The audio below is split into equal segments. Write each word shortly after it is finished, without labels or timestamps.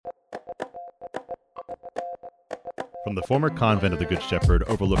From the former convent of the Good Shepherd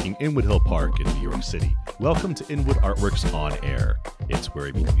overlooking Inwood Hill Park in New York City, welcome to Inwood Artworks On Air. It's where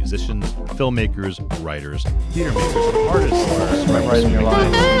we meet musicians, filmmakers, writers, theater makers, and artists. Right in your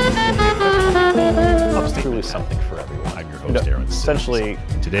line. Upstate Truly Manhattan. something for everyone. I'm your host, Aaron Simmons. Essentially,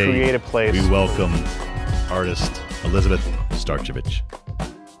 Today, create a place. we welcome artist Elizabeth Starchevich.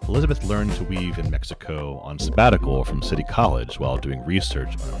 Elizabeth learned to weave in Mexico on sabbatical from City College while doing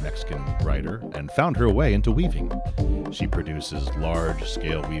research on a Mexican writer and found her way into weaving. She produces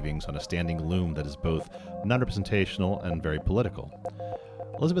large-scale weavings on a standing loom that is both non-representational and very political.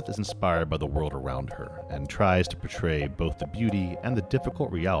 Elizabeth is inspired by the world around her and tries to portray both the beauty and the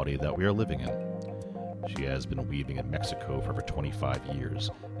difficult reality that we are living in. She has been weaving in Mexico for over 25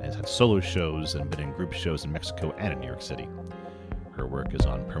 years and has had solo shows and been in group shows in Mexico and in New York City. Her work is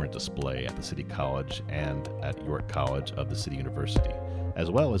on permanent display at the City College and at York College of the City University,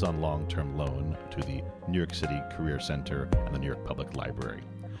 as well as on long-term loan to the New York City Career Center and the New York Public Library.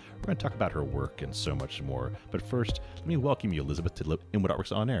 We're going to talk about her work and so much more, but first, let me welcome you, Elizabeth, to Inwood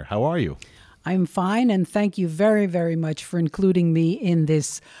Artworks On Air. How are you? I'm fine, and thank you very, very much for including me in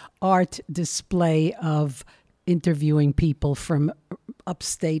this art display of interviewing people from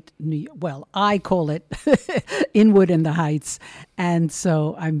upstate New York. Well, I call it Inwood in the Heights, and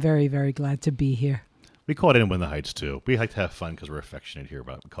so I'm very, very glad to be here. We call it Inwood in the Heights, too. We like to have fun because we're affectionate here,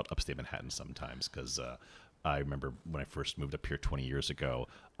 but we call it upstate Manhattan sometimes because I remember when I first moved up here 20 years ago,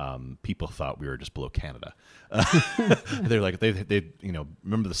 people thought we were just below Canada. They're like, they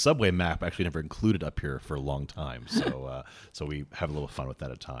remember the subway map actually never included up here for a long time. So so we have a little fun with that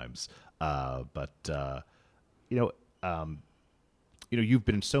at times. You've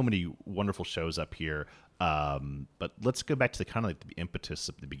been in so many wonderful shows up here. But let's go back to the kind of like the impetus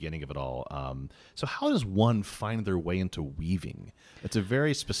at the beginning of it all. So how does one find their way into weaving? It's a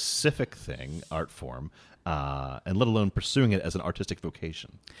very specific thing, art form, and let alone pursuing it as an artistic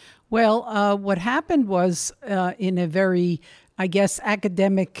vocation. Well, what happened was in a very, I guess,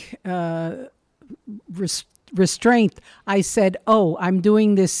 academic restraint, I said, I'm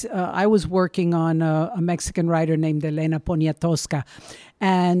doing this. I was working on a Mexican writer named Elena Poniatowska.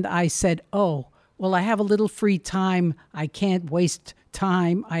 And I said, well, I have a little free time. I can't waste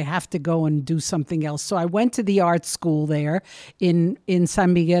time. I have to go and do something else. So I went to the art school there in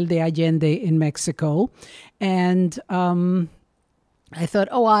San Miguel de Allende in Mexico. And I thought,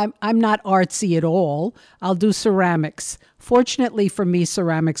 I'm not artsy at all. I'll do ceramics. Fortunately for me,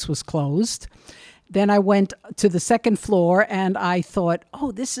 ceramics was closed. Then I went to the second floor and I thought,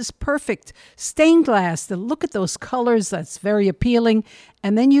 this is perfect. Stained glass, look at those colors, that's very appealing.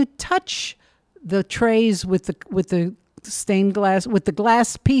 And then you touch the trays with the stained glass, with the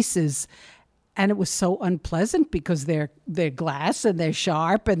glass pieces. And it was so unpleasant because they're glass and they're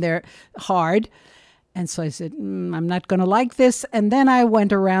sharp and they're hard. And so I said, I'm not going to like this. And then I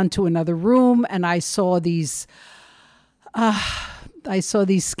went around to another room and I saw these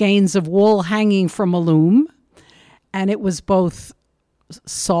skeins of wool hanging from a loom, and it was both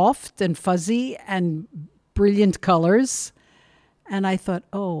soft and fuzzy and brilliant colors. And I thought,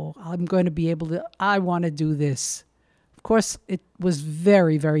 I'm going to be able to, I want to do this. Of course, it was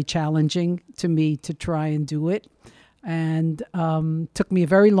very, very challenging to me to try and do it. And took me a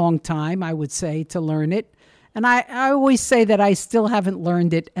very long time, I would say, to learn it. And I always say that I still haven't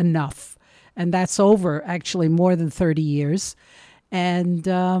learned it enough. And that's over, actually, more than 30 years. And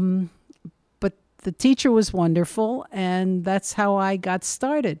but the teacher was wonderful, and that's how I got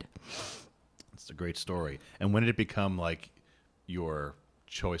started. It's a great story. And when did it become like your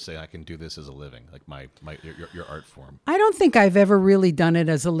choice, saying I can do this as a living, like your art form? I don't think I've ever really done it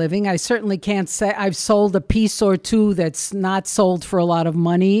as a living. I certainly can't say I've sold a piece or two that's not sold for a lot of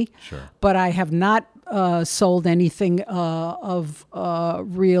money. Sure. But I have not sold anything of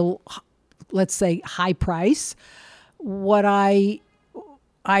real, let's say, high price. What I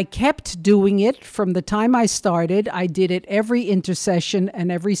kept doing it from the time I started. I did it every intercession and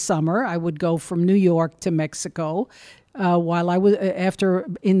every summer. I would go from New York to Mexico while I was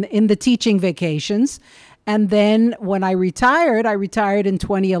in the teaching vacations. And then when I retired in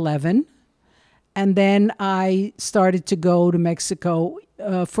 2011. And then I started to go to Mexico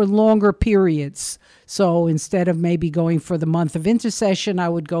for longer periods. So instead of maybe going for the month of intercession, I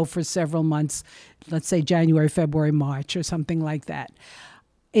would go for several months, let's say January, February, March, or something like that.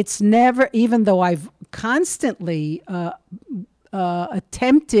 It's never, even though I've constantly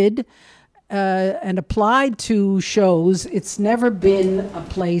attempted and applied to shows, it's never been a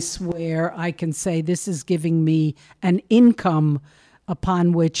place where I can say this is giving me an income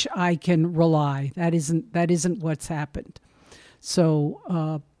upon which I can rely. That isn't what's happened.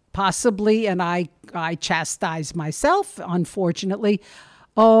 So possibly, and I I chastise myself, unfortunately.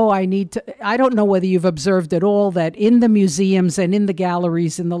 Oh, I don't know whether you've observed at all that in the museums and in the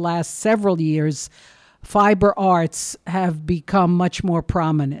galleries in the last several years, fiber arts have become much more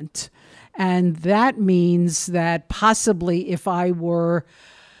prominent. And that means that possibly if I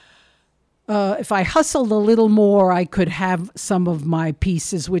hustled a little more, I could have some of my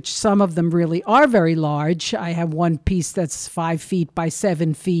pieces, which some of them really are very large. I have one piece that's 5 feet by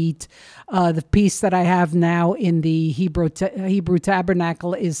 7 feet. The piece that I have now in the Hebrew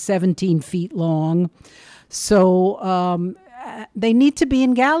Tabernacle is 17 feet long. So they need to be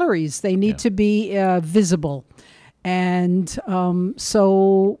in galleries. They need to be visible. And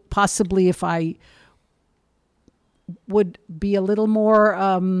so possibly if I would be a little more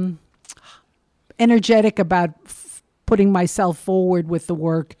energetic about putting myself forward with the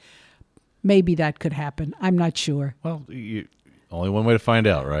work, maybe that could happen. I'm not sure. Well, only one way to find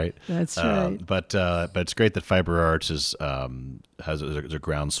out, right? That's right. But it's great that Fiber Arts has a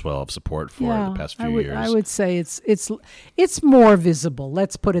groundswell of support for the past few years. I would say it's more visible.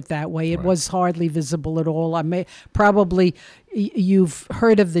 Let's put it that way. It was hardly visible at all. You've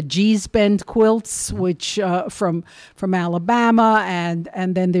heard of the Gee's Bend quilts, which from Alabama, and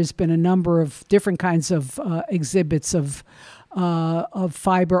then there's been a number of different kinds of exhibits of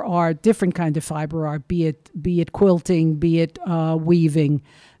fiber art, different kind of fiber art, be it quilting, be it weaving,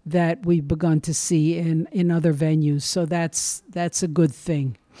 that we've begun to see in other venues. So that's a good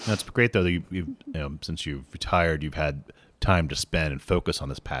thing. That's great, though. That you since you've retired, you've had time to spend and focus on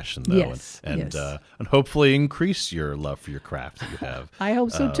this passion, though, and hopefully increase your love for your craft that you have. I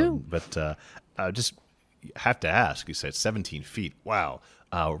hope so too. But just have to ask. You said 17 feet. Wow.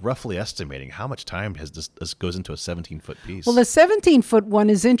 Roughly estimating how much time this goes into a 17-foot piece. Well, the 17-foot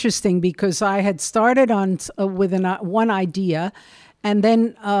one is interesting because I had started on with one idea, and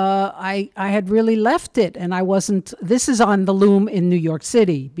then I had really left it, and I wasn't. This is on the loom in New York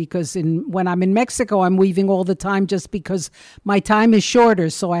City because when I'm in Mexico, I'm weaving all the time just because my time is shorter,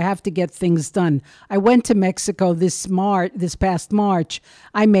 so I have to get things done. I went to Mexico this past March.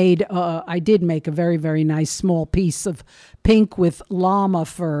 I did make a very, very nice small piece of pink with llama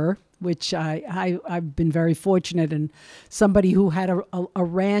fur, which I've been very fortunate, and somebody who had a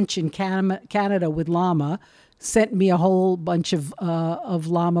ranch in Canada with llama sent me a whole bunch of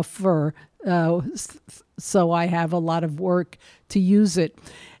llama fur, so I have a lot of work to use it.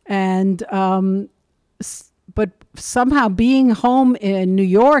 And but somehow being home in New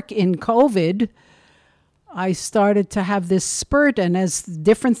York in COVID, I started to have this spurt, and as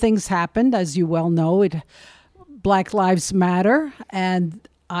different things happened, as you well know, Black Lives Matter, and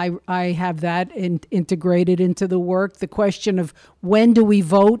I have that integrated into the work. The question of when do we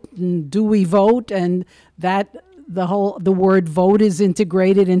vote and do we vote, and that the word vote is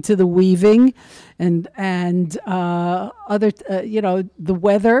integrated into the weaving, and other the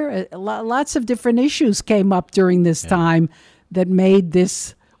weather. Lots of different issues came up during this time that made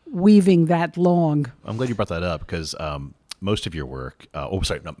this weaving that long. I'm glad you brought that up because most of your work,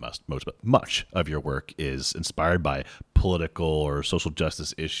 not most, but much of your work is inspired by political or social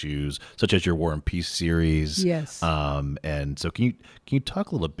justice issues, such as your War and Peace series. Yes. And so, can you talk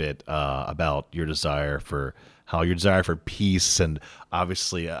a little bit about your desire for peace? And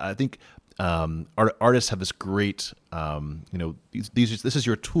obviously, I think artists have this great, this is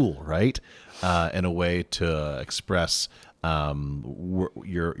your tool, right? In a way to express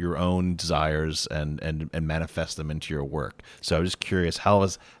your own desires and manifest them into your work. So I'm just curious, how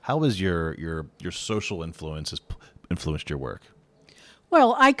has your social influences influenced your work?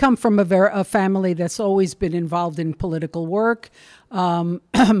 Well, I come from a family that's always been involved in political work.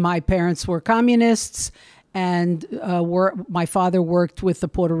 My parents were communists, and my father worked with the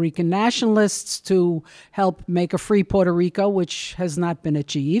Puerto Rican nationalists to help make a free Puerto Rico, which has not been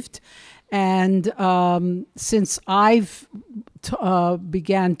achieved. And since I've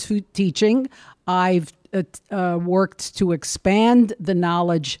began teaching, I've worked to expand the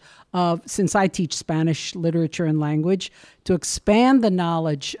knowledge of, since I teach Spanish literature and language, to expand the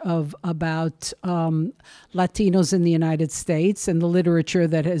knowledge about Latinos in the United States and the literature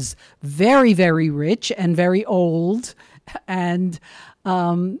that is very, very rich and very old. And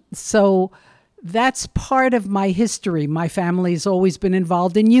so that's part of my history. My family's always been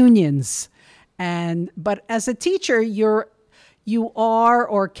involved in unions. But as a teacher, you are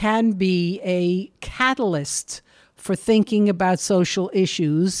or can be a catalyst for thinking about social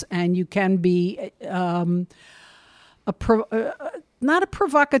issues, and you can be not a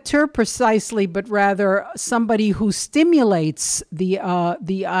provocateur precisely, but rather somebody who stimulates the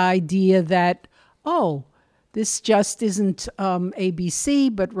idea that, oh, this just isn't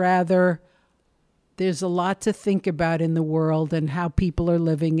ABC, but rather there's a lot to think about in the world and how people are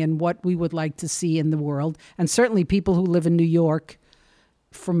living and what we would like to see in the world. And certainly people who live in New York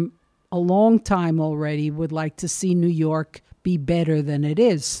from a long time already would like to see New York be better than it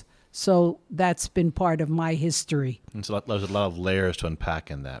is. So that's been part of my history. And so there's a lot of layers to unpack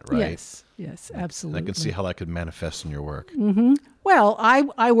in that, right? Yes, absolutely. And I can see how that could manifest in your work. Well,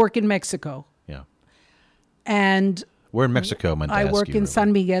 I work in Mexico. Yeah. And we're in Mexico, I work in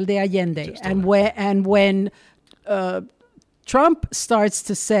San Miguel de Allende. And when when Trump starts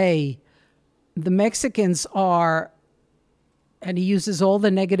to say the Mexicans are, and he uses all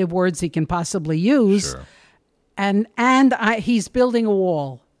the negative words he can possibly use, Sure. and he's building a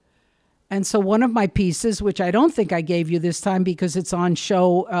wall. And so one of my pieces, which I don't think I gave you this time because it's on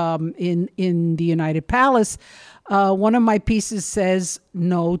show in the United Palace, one of my pieces says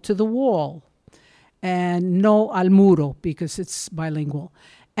no to the wall and no al muro because it's bilingual.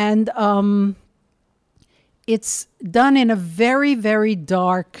 And it's done in a very, very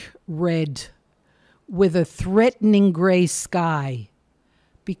dark red with a threatening gray sky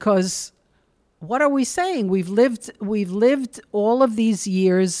because what are we saying? We've lived all of these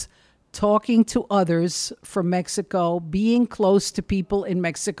years talking to others from Mexico, being close to people in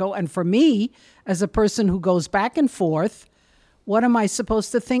Mexico. And for me, as a person who goes back and forth, what am I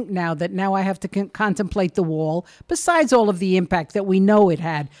supposed to think now that now I have to contemplate the wall, besides all of the impact that we know it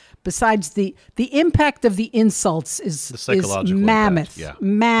had, besides the impact of the insults is mammoth,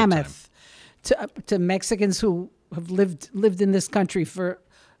 mammoth to Mexicans who have lived in this country for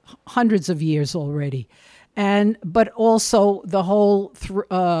hundreds of years already. But also the whole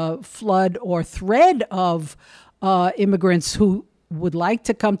flood or thread of immigrants who would like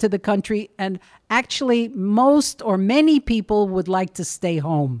to come to the country, and actually most or many people would like to stay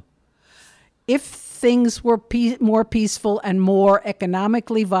home. If things were more peaceful and more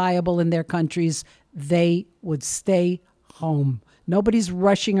economically viable in their countries, they would stay home. Nobody's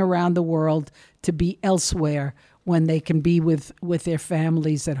rushing around the world to be elsewhere when they can be with their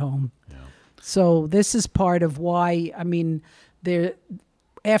families at home. Yeah. So this is part of why, I mean,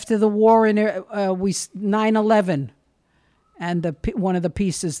 after the war in 9/11, and one of the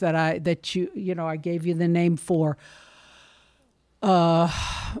pieces that I gave you the name for,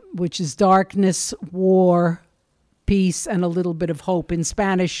 which is Darkness, War, Peace, and a little bit of hope. In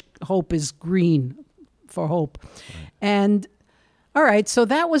Spanish, hope is green for hope. Right. And all right, so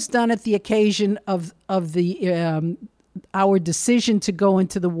that was done at the occasion of our decision to go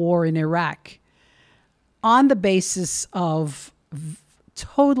into the war in Iraq on the basis of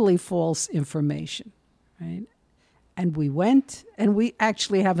totally false information, right? And we went, and we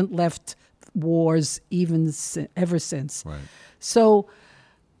actually haven't left wars ever since. Right. So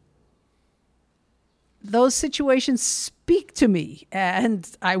those situations speak to me, and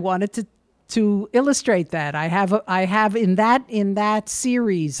I wanted to illustrate that. I have in that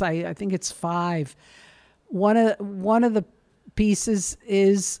series, I think it's 5. One of the pieces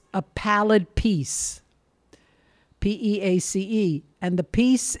is a pallid piece, P-E-A-C-E, and the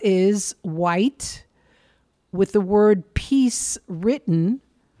piece is white with the word peace written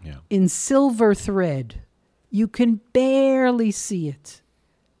in silver thread. You can barely see it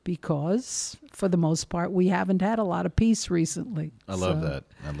because, for the most part, we haven't had a lot of peace recently. I love that.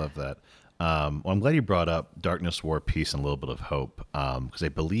 Well, I'm glad you brought up Darkness, War, Peace, and a little bit of hope, because I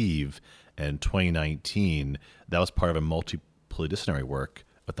believe in 2019 that was part of a multidisciplinary work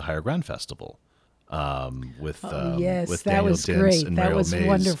at the Higher Ground Festival. With that Daniel was Dins great. And That Mariel was Mays,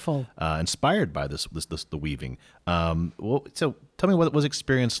 wonderful. Inspired by the weaving. So tell me what was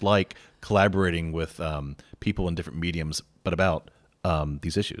experience like collaborating with people in different mediums, but about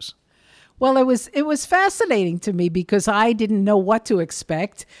these issues. Well, it was fascinating to me because I didn't know what to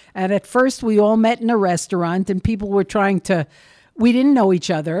expect. And at first we all met in a restaurant and people were we didn't know each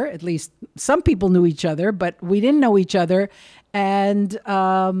other. At least some people knew each other, but we didn't know each other. And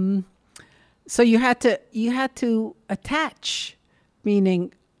so you had to attach,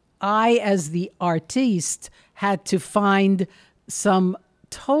 meaning I, as the artiste, had to find some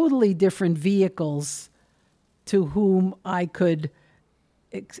totally different vehicles to whom I could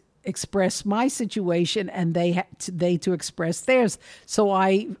express my situation, and they to express theirs. So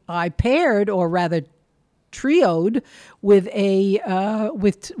I paired, or rather trioed, with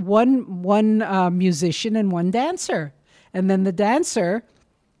one musician and one dancer, and then the dancer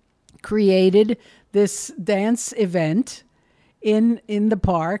created this dance event in the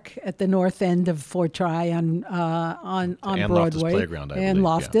park at the north end of Fort Tryon on Broadway, Playground, and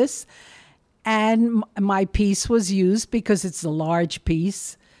Loftus. Yeah. And my piece was used because it's a large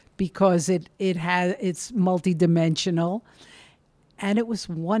piece, because it's multidimensional, And it was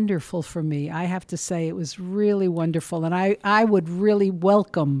wonderful for me. I have to say, it was really wonderful. And I would really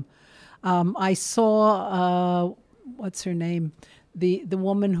welcome. I saw, what's her name? The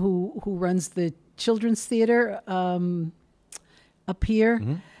woman who runs the children's theater up here.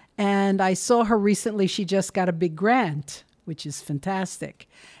 Mm-hmm. And I saw her recently. She just got a big grant, which is fantastic.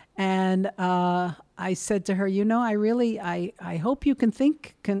 And I said to her, I hope you can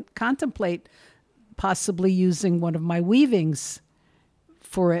contemplate possibly using one of my weavings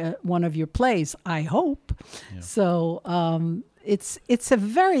for one of your plays. I hope. Yeah. So it's a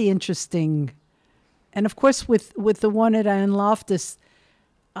very interesting, and of course with the one at Ann Loftus,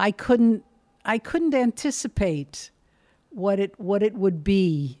 I couldn't anticipate what it would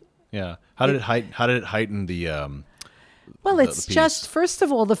be. Yeah. How did it heighten the? Well, it's just, first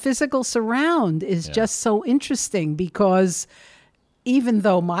of all, the physical surround is just so interesting, because even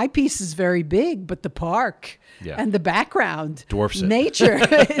though my piece is very big, but the park and the background dwarfs it. Nature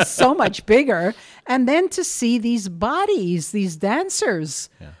is so much bigger. And then to see these bodies, these dancers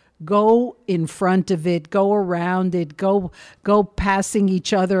go in front of it, go around it, go passing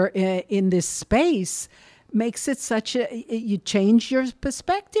each other in this space, makes it you change your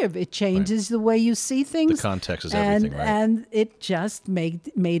perspective. It changes the way you see things. The context is everything, right? And it just made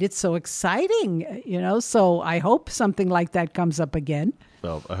it so exciting, So I hope something like that comes up again.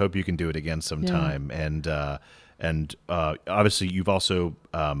 Well, I hope you can do it again sometime. Yeah. And obviously, you've also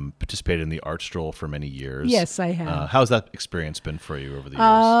participated in the art stroll for many years. Yes, I have. How's that experience been for you over the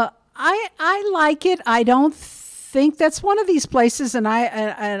years? I like it. I don't think that's one of these places, and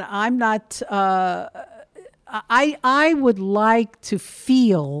I'm not. I would like to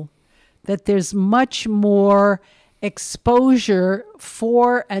feel that there's much more exposure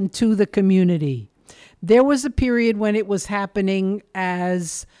for and to the community. There was a period when it was happening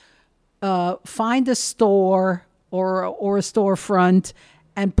as find a store or a storefront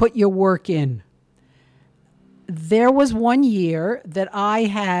and put your work in. There was one year that I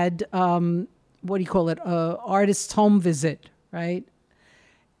had, artist's home visit, right?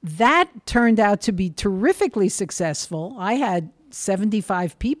 That turned out to be terrifically successful. I had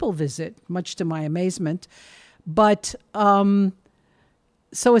 75 people visit, much to my amazement. But so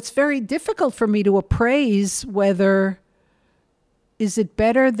it's very difficult for me to appraise whether is it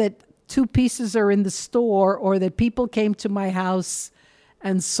better that 2 pieces are in the store or that people came to my house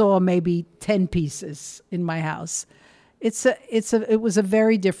and saw maybe 10 pieces in my house. It was a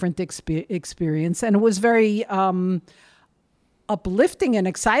very different experience, and it was very uplifting and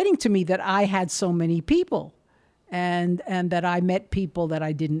exciting to me that I had so many people and that I met people that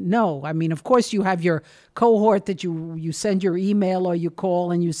I didn't know. I mean, of course, you have your cohort that you send your email or you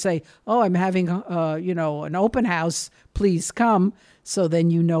call and you say, oh, I'm having, an open house, please come. So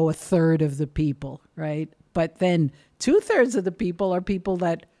then a third of the people, right? But then 2/3 of the people are people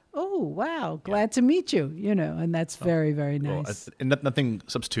that, oh, wow, glad to meet you, and that's very, very nice. Well, and nothing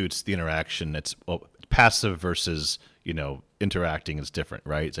substitutes the interaction. It's passive versus, interacting is different,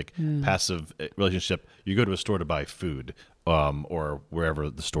 right? It's like passive relationship. You go to a store to buy food, or wherever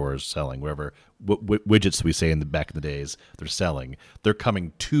the store is selling, wherever widgets we say back in the days they're selling. They're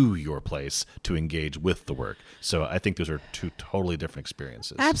coming to your place to engage with the work. So I think those are 2 totally different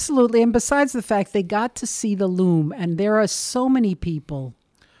experiences. Absolutely. And besides the fact they got to see the loom, and there are so many people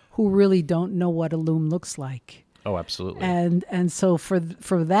who really don't know what a loom looks like. Oh, absolutely. And so for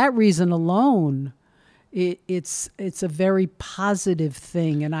that reason alone, it's a very positive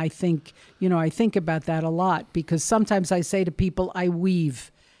thing. And I think, I think about that a lot, because sometimes I say to people, I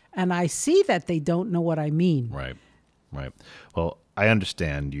weave, and I see that they don't know what I mean. Right. Well, I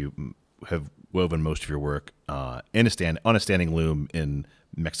understand you have woven most of your work on a standing loom in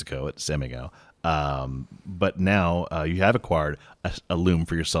Mexico at Semigo. But now you have acquired a loom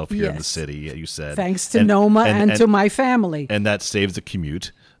for yourself here in the city, you said. Thanks to Noma and to my family. And that saves the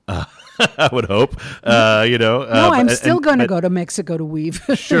commute. I would hope, No, I'm still going to go to Mexico to weave.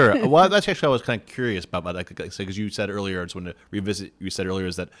 Sure. Well, that's actually what I was kind of curious about. Because you said earlier, I just wanted to revisit. You said earlier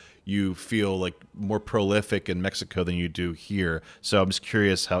is that you feel like more prolific in Mexico than you do here. So I'm just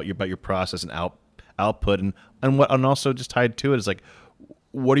curious about your process and output, and also just tied to it is like,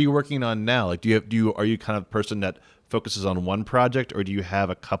 what are you working on now? Like, are you kind of person that focuses on one project, or do you have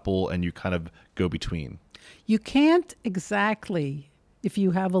a couple and you kind of go between? You can't exactly. If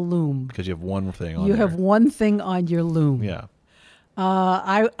you have a loom. Because you have one thing on You have one thing on your loom. Yeah.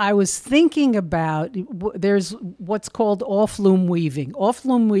 I was thinking about, there's what's called off-loom weaving.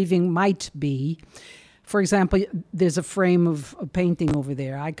 Off-loom weaving might be, for example, there's a frame of a painting over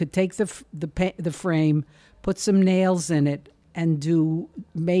there. I could take the frame, put some nails in it, and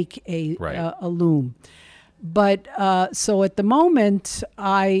make a loom. But so at the moment,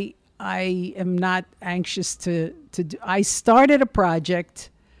 I am not anxious to do. I started a project,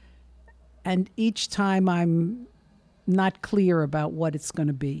 and each time I'm not clear about what it's going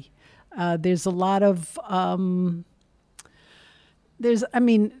to be. There's a lot of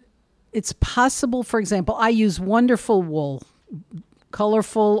it's possible. For example, I use wonderful wool,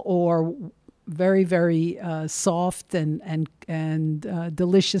 colorful or very, very soft and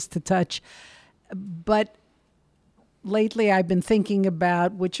delicious to touch. But lately, I've been thinking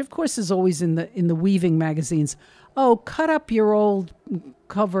about, which of course is always in the weaving magazines. Oh, cut up your old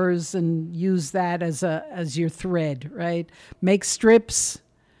covers and use that as your thread, right? Make strips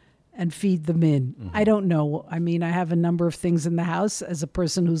and feed them in. Mm-hmm. I don't know. I mean, I have a number of things in the house as a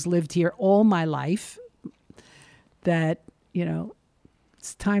person who's lived here all my life that,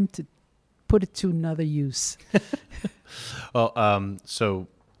 it's time to put it to another use. Well, so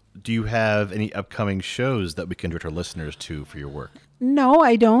do you have any upcoming shows that we can direct our listeners to for your work? No,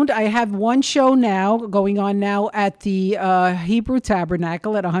 I don't. I have one show now going on now at the Hebrew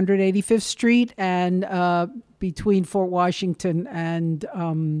Tabernacle at 185th Street and between Fort Washington and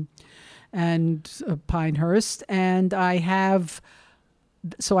Pinehurst. And I have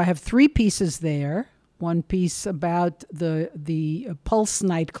 3 pieces there. One piece about the Pulse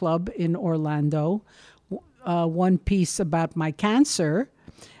nightclub in Orlando. One piece about my cancer.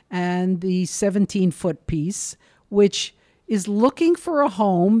 And the 17-foot piece, which is looking for a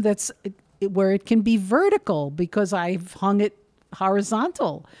home where it can be vertical because I've hung it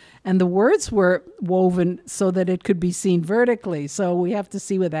horizontal. And the words were woven so that it could be seen vertically. So we have to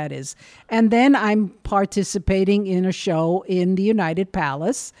see what that is. And then I'm participating in a show in the United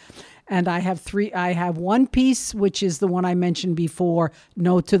Palace. And I have one piece, which is the one I mentioned before,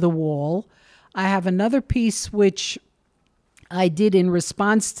 No to the Wall. I have another piece which I did in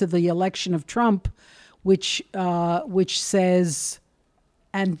response to the election of Trump, which says,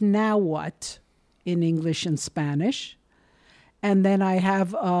 "And now what?" in English and Spanish. And then I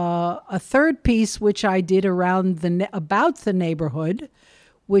have a third piece which I did about the neighborhood,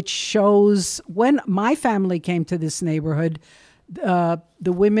 which shows when my family came to this neighborhood, the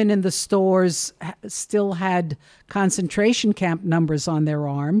women in the stores still had concentration camp numbers on their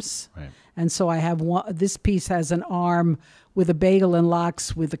arms. Right. And so I have this piece has an arm with a bagel and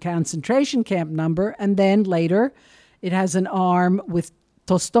lox with a concentration camp number. And then later it has an arm with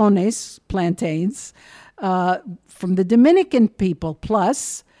tostones, plantains, from the Dominican people,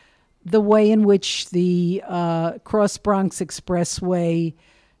 plus the way in which the Cross Bronx Expressway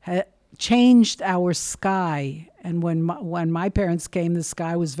changed our sky. And when my parents came, the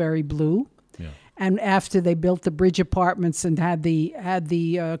sky was very blue. Yeah. And after they built the Bridge Apartments and had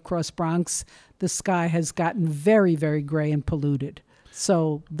the Cross Bronx, the sky has gotten very, very gray and polluted.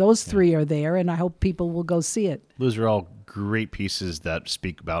 So those 3 are there, and I hope people will go see it. Those are all great pieces that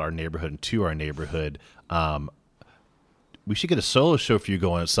speak about our neighborhood and to our neighborhood. We should get a solo show for you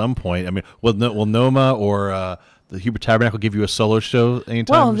going at some point. I mean, will NOMA or the Hebrew Tabernacle give you a solo show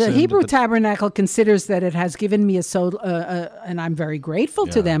anytime Well, the soon? Hebrew Tabernacle considers that it has given me a solo, and I'm very grateful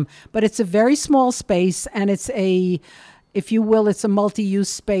to them. But it's a very small space, and it's if you will, it's a multi-use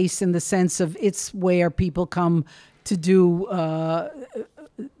space in the sense of it's where people come to do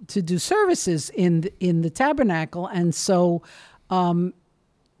services in the tabernacle. And so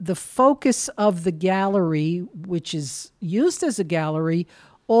the focus of the gallery, which is used as a gallery,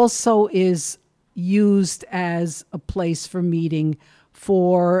 also is used as a place for meeting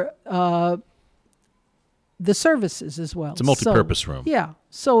for the services as well. It's a multi-purpose room. Yeah.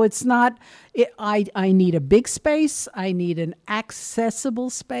 So it's not, I need a big space. I need an accessible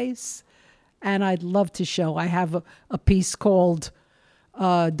space. And I'd love to show. I have a piece called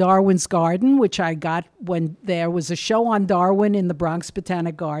Darwin's Garden, which I got when there was a show on Darwin in the Bronx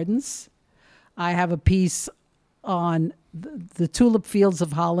Botanic Gardens. I have a piece on the tulip fields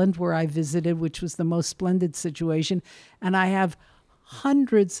of Holland where I visited, which was the most splendid situation. And I have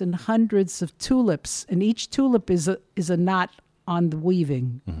hundreds and hundreds of tulips, and each tulip is a knot on the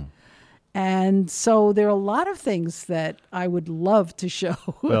weaving. Mm-hmm. And so there are a lot of things that I would love to show.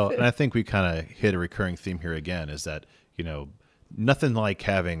 Well, and I think we kind of hit a recurring theme here again, is that, nothing like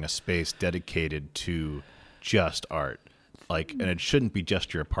having a space dedicated to just art. And it shouldn't be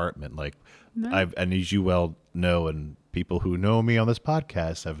just your apartment. No. And as you well know, and people who know me on this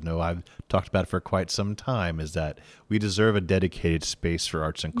podcast I've talked about it for quite some time, is that we deserve a dedicated space for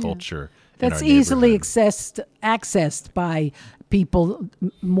arts and culture. That's easily accessed by people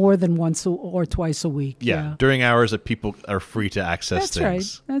more than once or twice a week. Yeah, during hours that people are free to access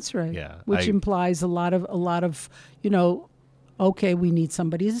things. That's right. Yeah, which implies a lot of Okay, we need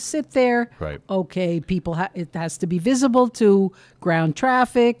somebody to sit there. Right. Okay, it has to be visible to ground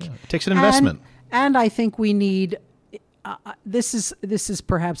traffic. It takes an investment. And I think we need. This is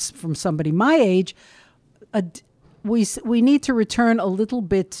perhaps from somebody my age. We need to return a little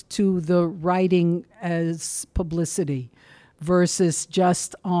bit to the writing as publicity versus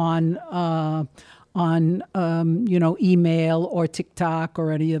just on email or TikTok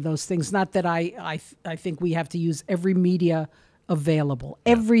or any of those things. Not that I think we have to use every media available.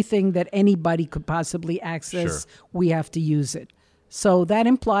 Yeah. Everything that anybody could possibly access, sure. We have to use it. So that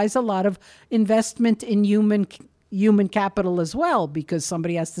implies a lot of investment in human capital as well, because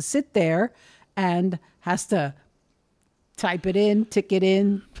somebody has to sit there and has to type it in, tick it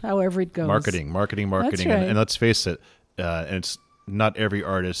in, however it goes. Marketing. That's right. And let's face it, and it's not every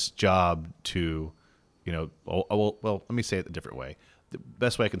artist's job to, well, let me say it a different way. The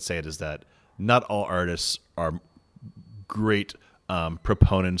best way I can say it is that not all artists are great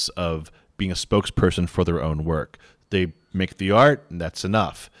proponents of being a spokesperson for their own work. They make the art, and that's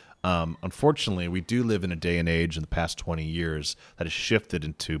enough. Unfortunately, we do live in a day and age in the past 20 years that has shifted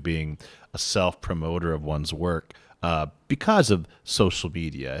into being a self-promoter of one's work because of social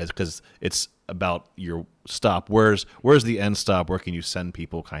media. Because it's about your stop. Where's the end stop? Where can you send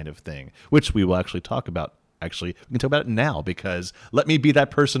people kind of thing, which we will actually talk about. Actually, we can talk about it now, because let me be that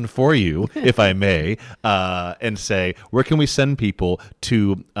person for you, if I may, and say, where can we send people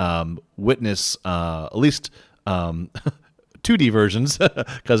to witness at least 2D versions,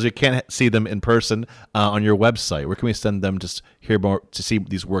 because we can't see them in person on your website. Where can we send them to hear more, to see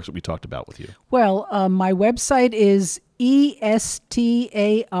these works that we talked about with you? Well, my website is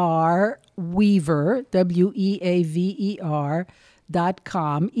ESTAR Weaver,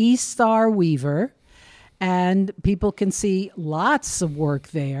 WEAVER.com, eStar Weaver. And people can see lots of work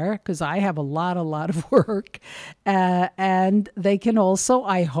there, because I have a lot of work. And they can also,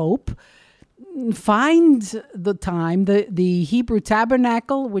 I hope, find the time. The Hebrew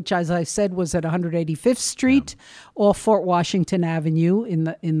Tabernacle, which, as I said, was at 185th Street off Fort Washington Avenue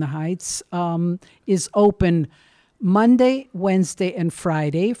in the Heights, is open Monday, Wednesday, and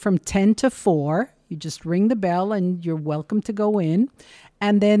Friday from 10 to 4. You just ring the bell and you're welcome to go in.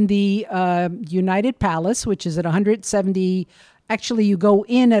 And then the United Palace, which is at 170, actually you go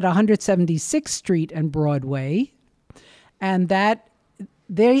in at 176th Street and Broadway. And that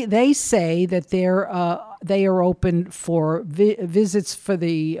they say that they are open for visits for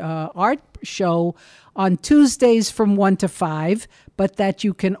the art show on Tuesdays from 1 to 5, but that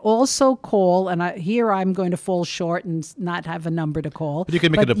you can also call, and here I'm going to fall short and not have a number to call. But you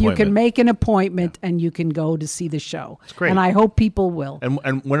can make an appointment. You can make an appointment, and you can go to see the show. That's great. And I hope people will.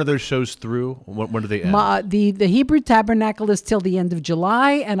 And when are those shows through? When do they end? The Hebrew Tabernacle is till the end of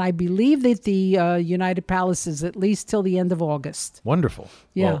July, and I believe that the United Palace is at least till the end of August. Wonderful.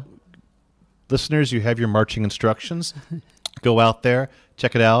 Yeah. Well, listeners, you have your marching instructions. Go out there,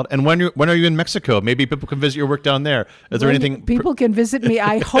 check it out. And when are you in Mexico? Maybe people can visit your work down there. Is there anything? People can visit me.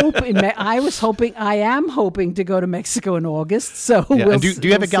 I hope. I am hoping to go to Mexico in August. So yeah. And do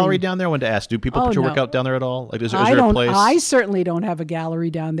you have a gallery down there? I wanted to ask. Do people put your work out down there at all? Like, is there a place? I certainly don't have a gallery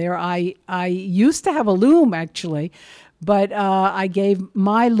down there. I used to have a loom, actually, but I gave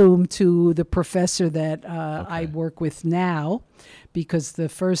my loom to the professor that I work with now, because the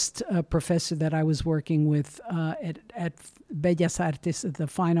first professor that I was working with at Bellas Artes, at the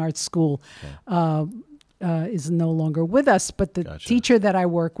Fine Arts School, is no longer with us. But the teacher that I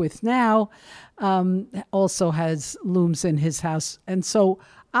work with now also has looms in his house. And so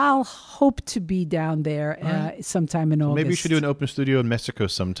I'll hope to be down there sometime in August. Maybe you should do an open studio in Mexico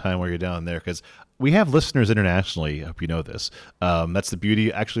sometime while you're down there, because we have listeners internationally. I hope you know this. That's the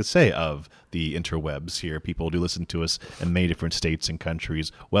beauty, actually, of the interwebs here. People do listen to us in many different states and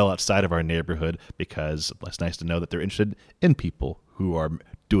countries well outside of our neighborhood, because it's nice to know that they're interested in people who are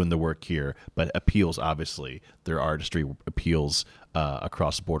doing the work here, but appeals, obviously, their artistry appeals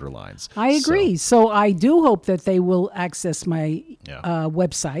across border lines. I agree. So I do hope that they will access my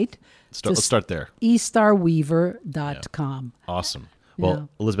website. Let's start there. eStarWeaver.com. Yeah. Awesome. Well,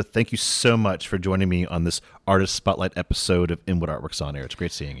 Elizabeth, thank you so much for joining me on this Artist Spotlight episode of Inwood Artworks On Air. It's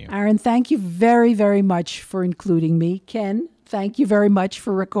great seeing you. Aaron, thank you very, very much for including me. Ken, thank you very much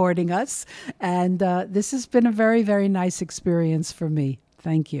for recording us. And this has been a very, very nice experience for me.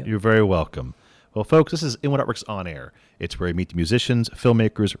 Thank you. You're very welcome. Well, folks, this is Inwood Artworks On Air. It's where we meet the musicians,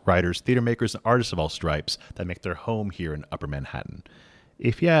 filmmakers, writers, theater makers, and artists of all stripes that make their home here in Upper Manhattan.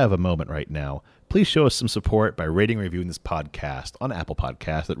 If you have a moment right now, please show us some support by rating and reviewing this podcast on Apple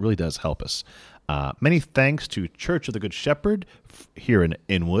Podcasts. That really does help us. Many thanks to Church of the Good Shepherd here in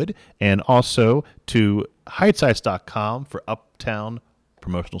Inwood, and also to HeightsIce.com for uptown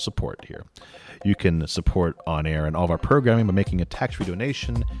promotional support here. You can support On Air and all of our programming by making a tax-free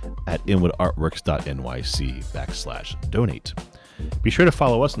donation at inwoodartworks.nyc/donate. Be sure to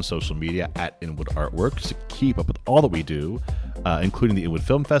follow us on social media at Inwood Artworks to keep up with all that we do, including the Inwood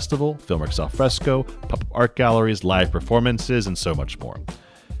Film Festival, Filmworks Al Fresco, pop-up art galleries, live performances, and so much more.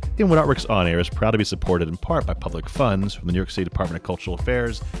 Inwood Artworks On Air is proud to be supported in part by public funds from the New York City Department of Cultural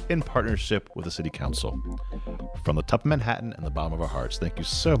Affairs in partnership with the City Council. From the top of Manhattan and the bottom of our hearts, thank you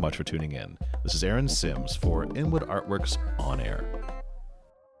so much for tuning in. This is Aaron Sims for Inwood Artworks On Air.